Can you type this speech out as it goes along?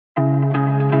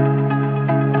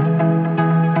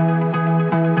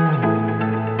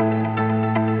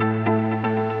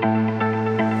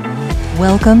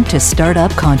Welcome to Startup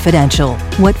Confidential,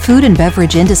 what food and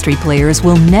beverage industry players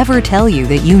will never tell you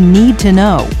that you need to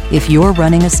know if you're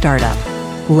running a startup.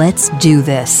 Let's do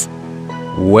this.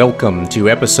 Welcome to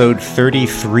episode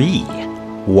 33,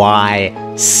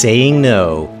 Why Saying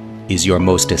No is Your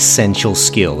Most Essential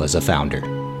Skill as a Founder.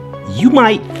 You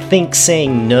might think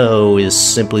saying no is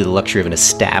simply the luxury of an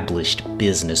established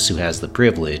business who has the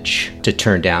privilege to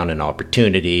turn down an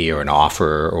opportunity or an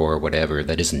offer or whatever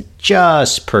that isn't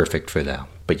just perfect for them.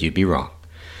 But you'd be wrong.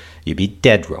 You'd be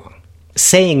dead wrong.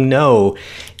 Saying no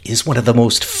is one of the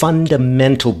most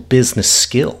fundamental business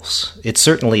skills. It's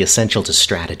certainly essential to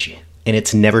strategy, and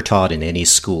it's never taught in any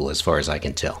school as far as I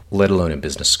can tell, let alone in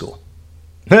business school.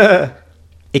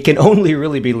 It can only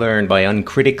really be learned by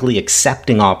uncritically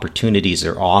accepting opportunities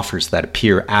or offers that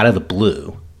appear out of the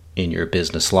blue in your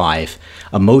business life,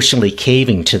 emotionally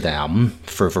caving to them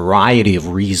for a variety of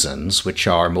reasons, which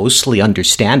are mostly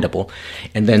understandable,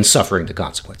 and then suffering the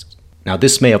consequences. Now,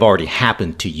 this may have already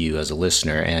happened to you as a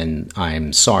listener, and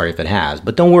I'm sorry if it has,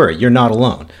 but don't worry, you're not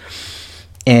alone.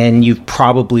 And you've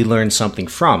probably learned something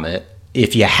from it.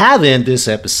 If you haven't, this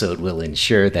episode will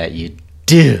ensure that you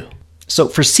do. So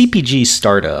for CPG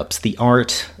startups, the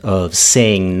art of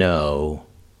saying no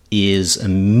is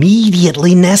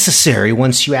immediately necessary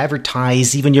once you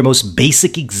advertise even your most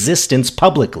basic existence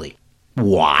publicly.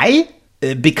 Why?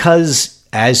 Because,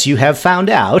 as you have found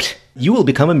out, you will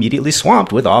become immediately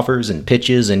swamped with offers and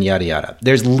pitches and yada yada.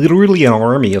 There's literally an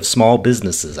army of small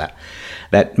businesses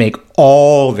that make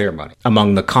all their money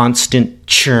among the constant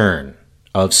churn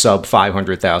of sub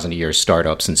 500,000 a year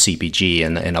startups and CPG,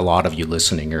 and a lot of you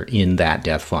listening are in that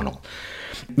death funnel.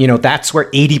 You know, that's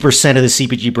where 80% of the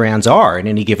CPG brands are at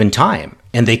any given time,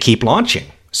 and they keep launching.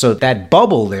 So that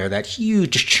bubble there, that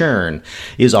huge churn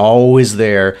is always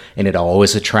there, and it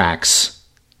always attracts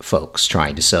folks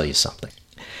trying to sell you something.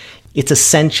 It's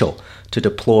essential to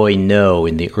deploy no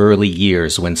in the early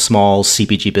years when small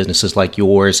CPG businesses like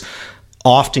yours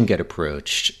often get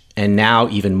approached, and now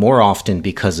even more often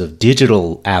because of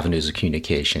digital avenues of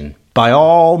communication, by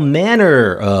all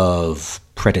manner of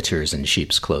predators in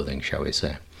sheep's clothing, shall we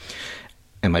say.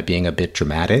 Am I being a bit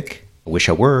dramatic? I wish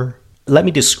I were. Let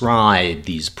me describe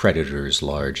these predators,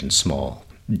 large and small.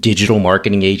 Digital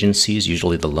marketing agencies,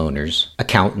 usually the loners,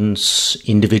 accountants,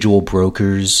 individual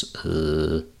brokers,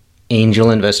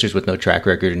 angel investors with no track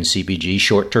record in CPG,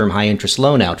 short-term high-interest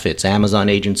loan outfits, Amazon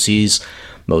agencies,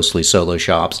 mostly solo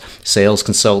shops, sales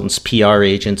consultants, PR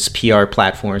agents, PR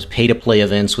platforms, pay-to-play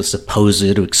events with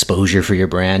supposed exposure for your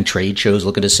brand, trade shows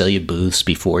looking to sell you booths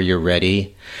before you're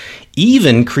ready,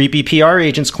 even creepy PR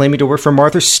agents claiming to work for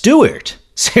Martha Stewart.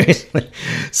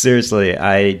 Seriously,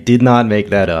 I did not make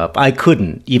that up. I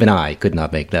could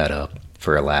not make that up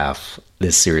for a laugh.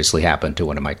 This seriously happened to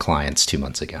one of my clients 2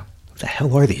 months ago. What the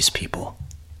hell are these people?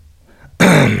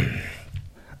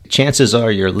 Chances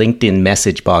are your LinkedIn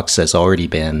message box has already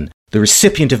been the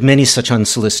recipient of many such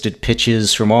unsolicited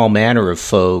pitches from all manner of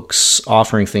folks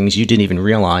offering things you didn't even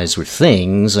realize were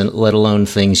things, and let alone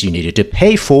things you needed to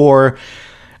pay for.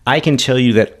 I can tell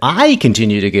you that I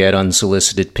continue to get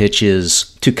unsolicited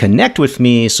pitches to connect with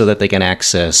me so that they can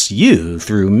access you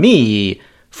through me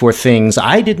for things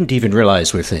I didn't even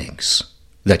realize were things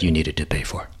that you needed to pay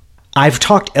for. I've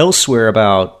talked elsewhere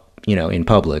about, in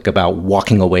public, about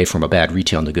walking away from a bad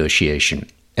retail negotiation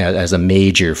as a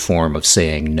major form of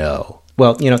saying no.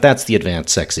 Well, that's the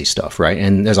advanced sexy stuff, right?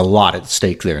 And there's a lot at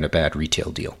stake there in a bad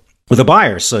retail deal with a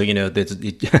buyer. So,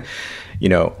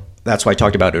 that's why I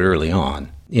talked about it early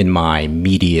on in my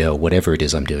media, whatever it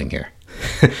is I'm doing here.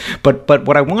 But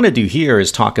what I want to do here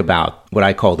is talk about what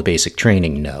I call the basic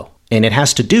training no. And it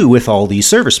has to do with all these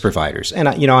service providers. And,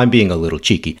 I'm being a little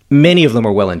cheeky. Many of them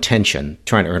are well-intentioned,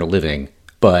 trying to earn a living.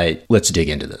 But let's dig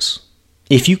into this.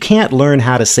 If you can't learn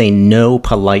how to say no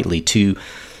politely to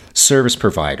service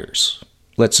providers,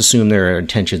 let's assume their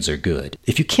intentions are good.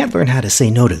 If you can't learn how to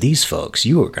say no to these folks,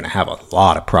 you are going to have a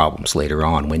lot of problems later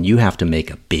on when you have to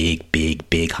make a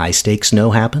big high-stakes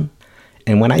no happen.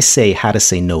 And when I say how to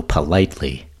say no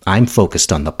politely, I'm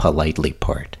focused on the politely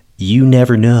part. You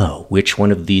never know which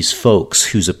one of these folks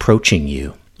who's approaching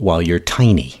you while you're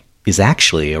tiny is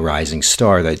actually a rising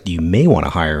star that you may want to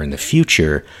hire in the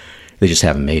future. They just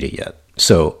haven't made it yet.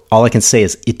 So all I can say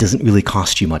is it doesn't really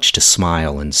cost you much to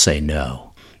smile and say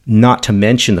no. Not to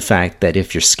mention the fact that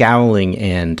if you're scowling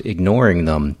and ignoring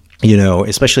them,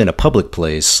 especially in a public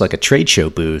place like a trade show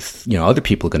booth, other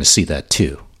people are going to see that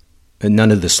too. And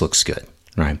none of this looks good,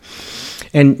 right?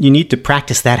 And you need to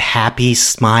practice that happy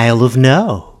smile of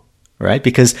no, right?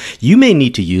 Because you may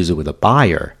need to use it with a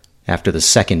buyer after the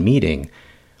second meeting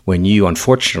when you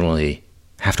unfortunately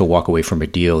have to walk away from a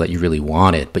deal that you really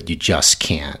wanted, but you just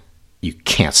can't you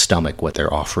can't stomach what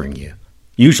they're offering you.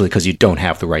 Usually because you don't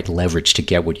have the right leverage to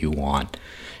get what you want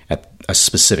at a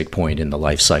specific point in the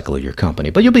life cycle of your company.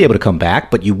 But you'll be able to come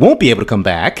back, but you won't be able to come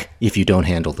back if you don't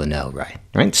handle the no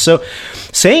right? So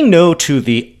saying no to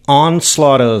the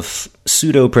onslaught of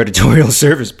pseudo-predatory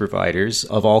service providers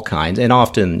of all kinds, and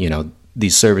often,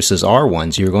 these services are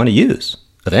ones you're going to use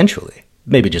eventually,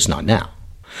 maybe just not now.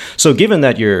 So given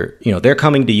that they're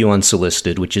coming to you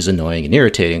unsolicited, which is annoying and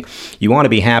irritating, you want to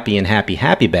be happy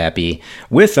bappy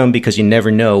with them because you never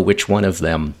know which one of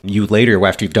them you later,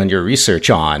 after you've done your research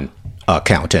on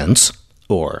accountants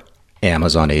or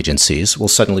Amazon agencies, will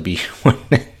suddenly be one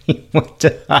that you want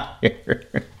to hire.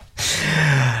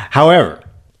 However,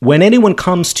 when anyone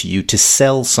comes to you to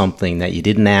sell something that you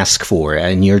didn't ask for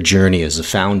in your journey as a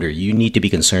founder, you need to be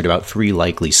concerned about 3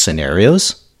 likely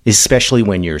scenarios, especially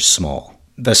when you're small.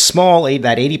 The small,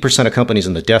 that 80% of companies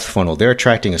in the death funnel, they're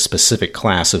attracting a specific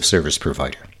class of service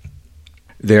provider.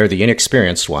 They're the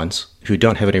inexperienced ones who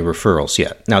don't have any referrals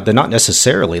yet. Now, they're not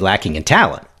necessarily lacking in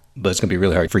talent, but it's going to be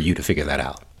really hard for you to figure that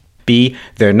out. B,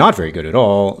 they're not very good at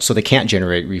all, so they can't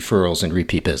generate referrals and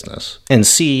repeat business. And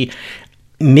C,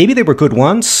 maybe they were good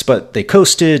once, but they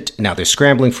coasted. Now they're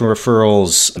scrambling for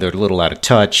referrals. They're a little out of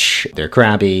touch. They're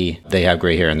crabby. They have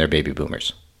gray hair and they're baby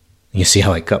boomers. You see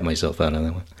how I cut myself out on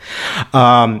that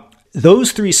one?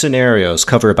 Those 3 scenarios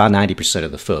cover about 90%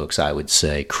 of the folks, I would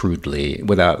say, crudely,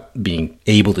 without being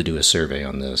able to do a survey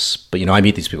on this. But, I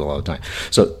meet these people all the time.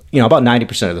 So, about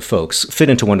 90% of the folks fit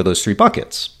into one of those 3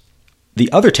 buckets. The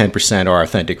other 10% are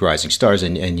authentic rising stars,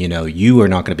 and you are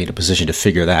not going to be in a position to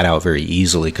figure that out very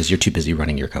easily because you're too busy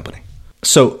running your company.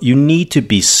 So you need to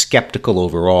be skeptical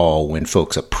overall when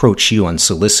folks approach you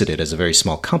unsolicited as a very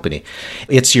small company.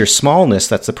 It's your smallness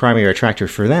that's the primary attractor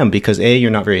for them because A,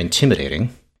 you're not very intimidating.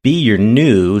 B, you're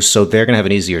new, so they're going to have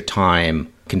an easier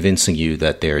time convincing you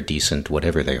that they're decent,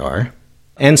 whatever they are.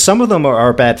 And some of them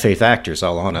are bad faith actors,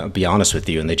 I'll be honest with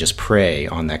you, and they just prey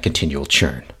on that continual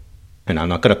churn. And I'm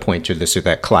not going to point to this or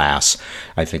that class.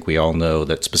 I think we all know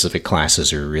that specific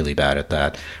classes are really bad at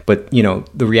that. But,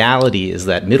 the reality is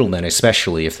that middlemen,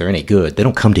 especially if they're any good, they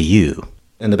don't come to you.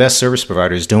 And the best service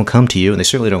providers don't come to you, and they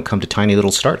certainly don't come to tiny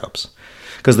little startups.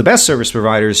 Because the best service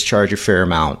providers charge a fair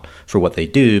amount for what they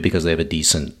do because they have a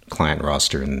decent client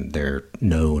roster and they're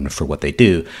known for what they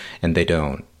do. And they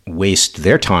don't waste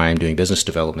their time doing business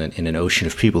development in an ocean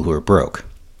of people who are broke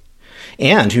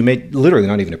and who may literally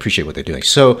not even appreciate what they're doing.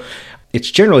 So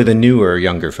it's generally the newer,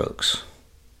 younger folks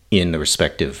in the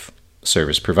respective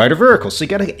service provider verticals. So you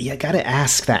gotta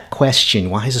ask that question: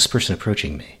 why is this person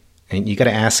approaching me? And you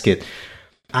gotta ask it.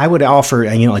 I would offer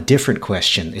a different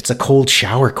question. It's a cold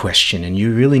shower question, and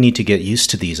you really need to get used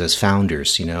to these as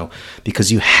founders,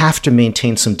 because you have to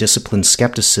maintain some disciplined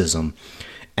skepticism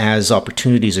as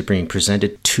opportunities are being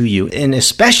presented to you, and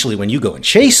especially when you go and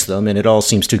chase them and it all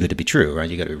seems too good to be true, right?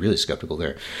 You got to be really skeptical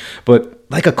there. But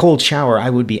like a cold shower, I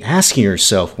would be asking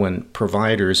yourself when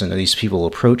providers and these people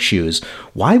approach you is,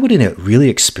 why wouldn't a really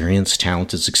experienced,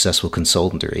 talented, successful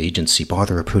consultant or agency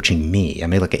bother approaching me? I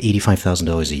made like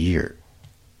 $85,000 a year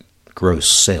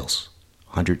gross sales,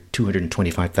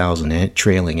 $225,000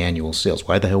 trailing annual sales.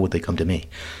 Why the hell would they come to me?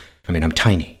 I mean, I'm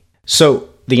tiny. So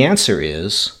the answer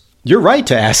is, you're right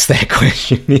to ask that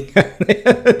question.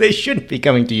 They shouldn't be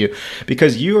coming to you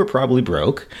because you are probably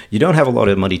broke. You don't have a lot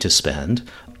of money to spend.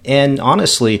 And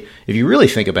honestly, if you really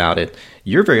think about it,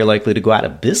 you're very likely to go out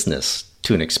of business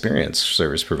to an experienced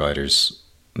service provider's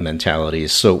mentality.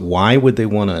 So why would they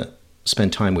want to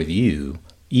spend time with you,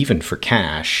 even for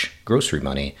cash, grocery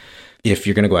money, if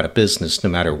you're going to go out of business no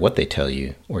matter what they tell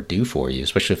you or do for you,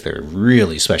 especially if they're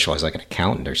really specialized like an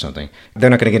accountant or something?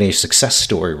 They're not going to get any success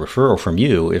story referral from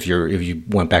you if you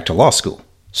went back to law school.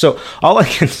 So all I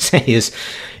can say is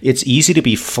it's easy to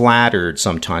be flattered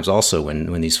sometimes also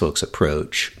when these folks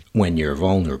approach when you're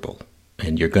vulnerable.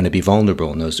 And you're going to be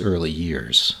vulnerable in those early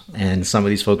years. And some of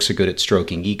these folks are good at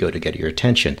stroking ego to get your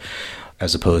attention,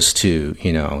 as opposed to,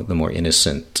 the more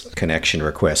innocent connection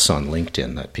requests on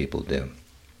LinkedIn that people do.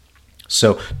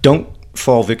 So don't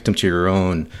fall victim to your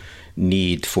own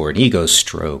need for an ego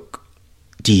stroke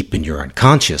deep in your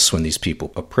unconscious when these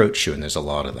people approach you, and there's a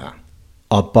lot of that.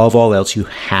 Above all else, you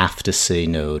have to say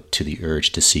no to the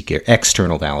urge to seek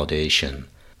external validation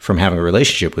from having a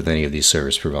relationship with any of these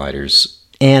service providers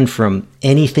and from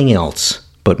anything else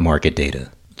but market data.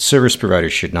 Service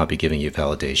providers should not be giving you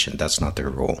validation. That's not their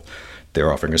role.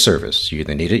 They're offering a service. You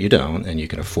either need it, you don't, and you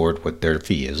can afford what their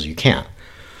fee is, you can't.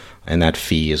 And that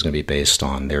fee is going to be based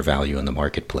on their value in the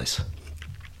marketplace.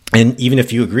 And even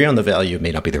if you agree on the value, it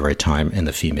may not be the right time, and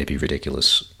the fee may be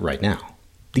ridiculous right now.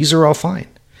 These are all fine.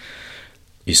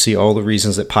 You see all the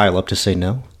reasons that pile up to say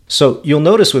no? So you'll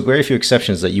notice with very few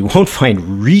exceptions that you won't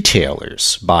find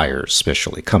retailers, buyers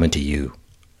especially, coming to you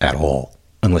at all,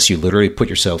 unless you literally put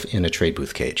yourself in a trade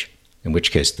booth cage, in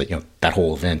which case that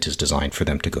whole event is designed for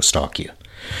them to go stalk you.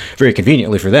 Very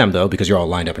conveniently for them, though, because you're all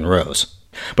lined up in rows.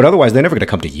 But otherwise, they're never going to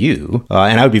come to you.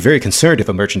 And I would be very concerned if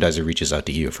a merchandiser reaches out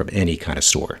to you from any kind of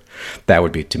store. That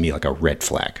would be, to me, like a red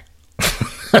flag.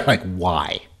 Like,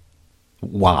 why?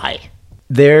 Why?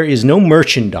 There is no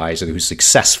merchandiser who's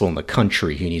successful in the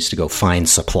country who needs to go find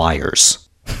suppliers.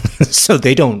 So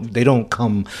they don't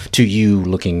come to you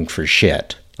looking for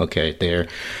shit. Okay, they're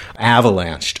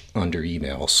avalanched under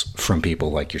emails from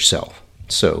people like yourself.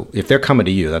 So if they're coming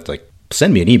to you, that's like,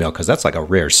 send me an email, because that's like a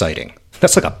rare sighting.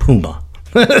 That's like a puma.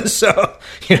 So,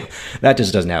 that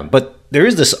just doesn't happen. But there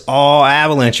is this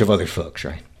avalanche of other folks,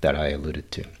 right, that I alluded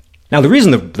to. Now, the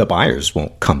reason the buyers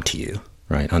won't come to you,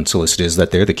 right, unsolicited, is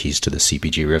that they're the keys to the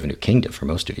CPG revenue kingdom for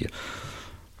most of you,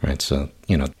 right? So,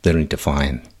 they don't need to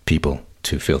find people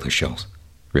to fill their shelves.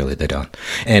 Really, they don't.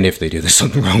 And if they do, there's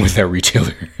something wrong with that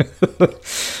retailer.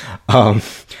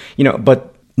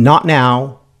 But not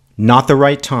now, not the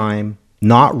right time,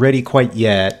 not ready quite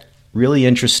yet, really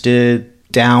interested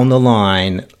down the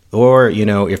line, or,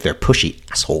 if they're pushy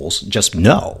assholes, just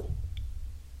no.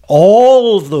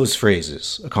 All of those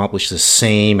phrases accomplish the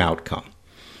same outcome.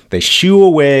 They shoo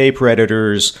away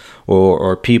predators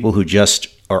or people who just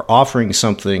are offering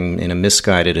something in a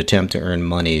misguided attempt to earn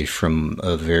money from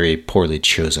a very poorly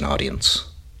chosen audience,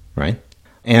 right?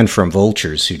 And from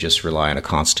vultures who just rely on a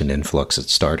constant influx at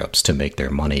startups to make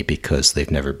their money because they've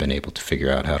never been able to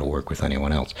figure out how to work with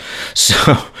anyone else.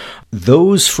 So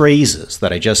those phrases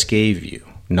that I just gave you,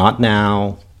 not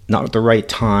now, not at the right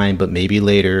time, but maybe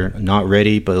later, not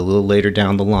ready, but a little later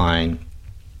down the line,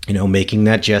 making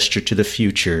that gesture to the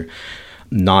future,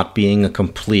 not being a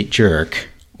complete jerk,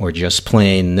 or just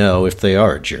plain no if they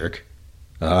are a jerk.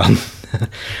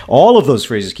 All of those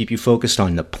phrases keep you focused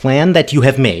on the plan that you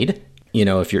have made.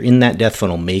 If you're in that death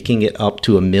funnel, making it up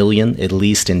to 1 million, at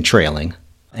least in trailing,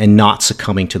 and not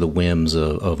succumbing to the whims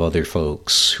of other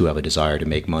folks who have a desire to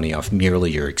make money off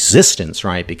merely your existence,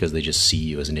 right? Because they just see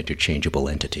you as an interchangeable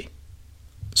entity.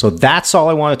 So that's all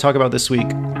I want to talk about this week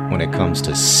when it comes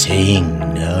to saying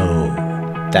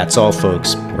no. That's all,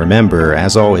 folks. Remember,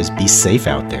 as always, be safe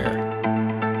out there.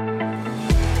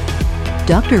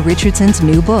 Dr. Richardson's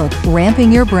new book,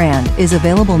 Ramping Your Brand, is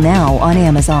available now on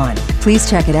Amazon. Please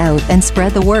check it out and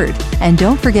spread the word. And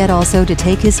don't forget also to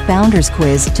take his Founders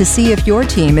Quiz to see if your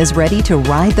team is ready to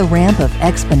ride the ramp of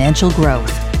exponential growth.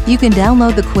 You can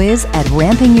download the quiz at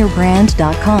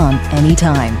rampingyourbrand.com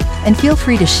anytime. And feel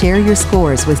free to share your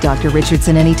scores with Dr.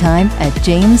 Richardson anytime at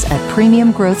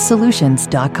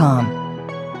james@premiumgrowthsolutions.com.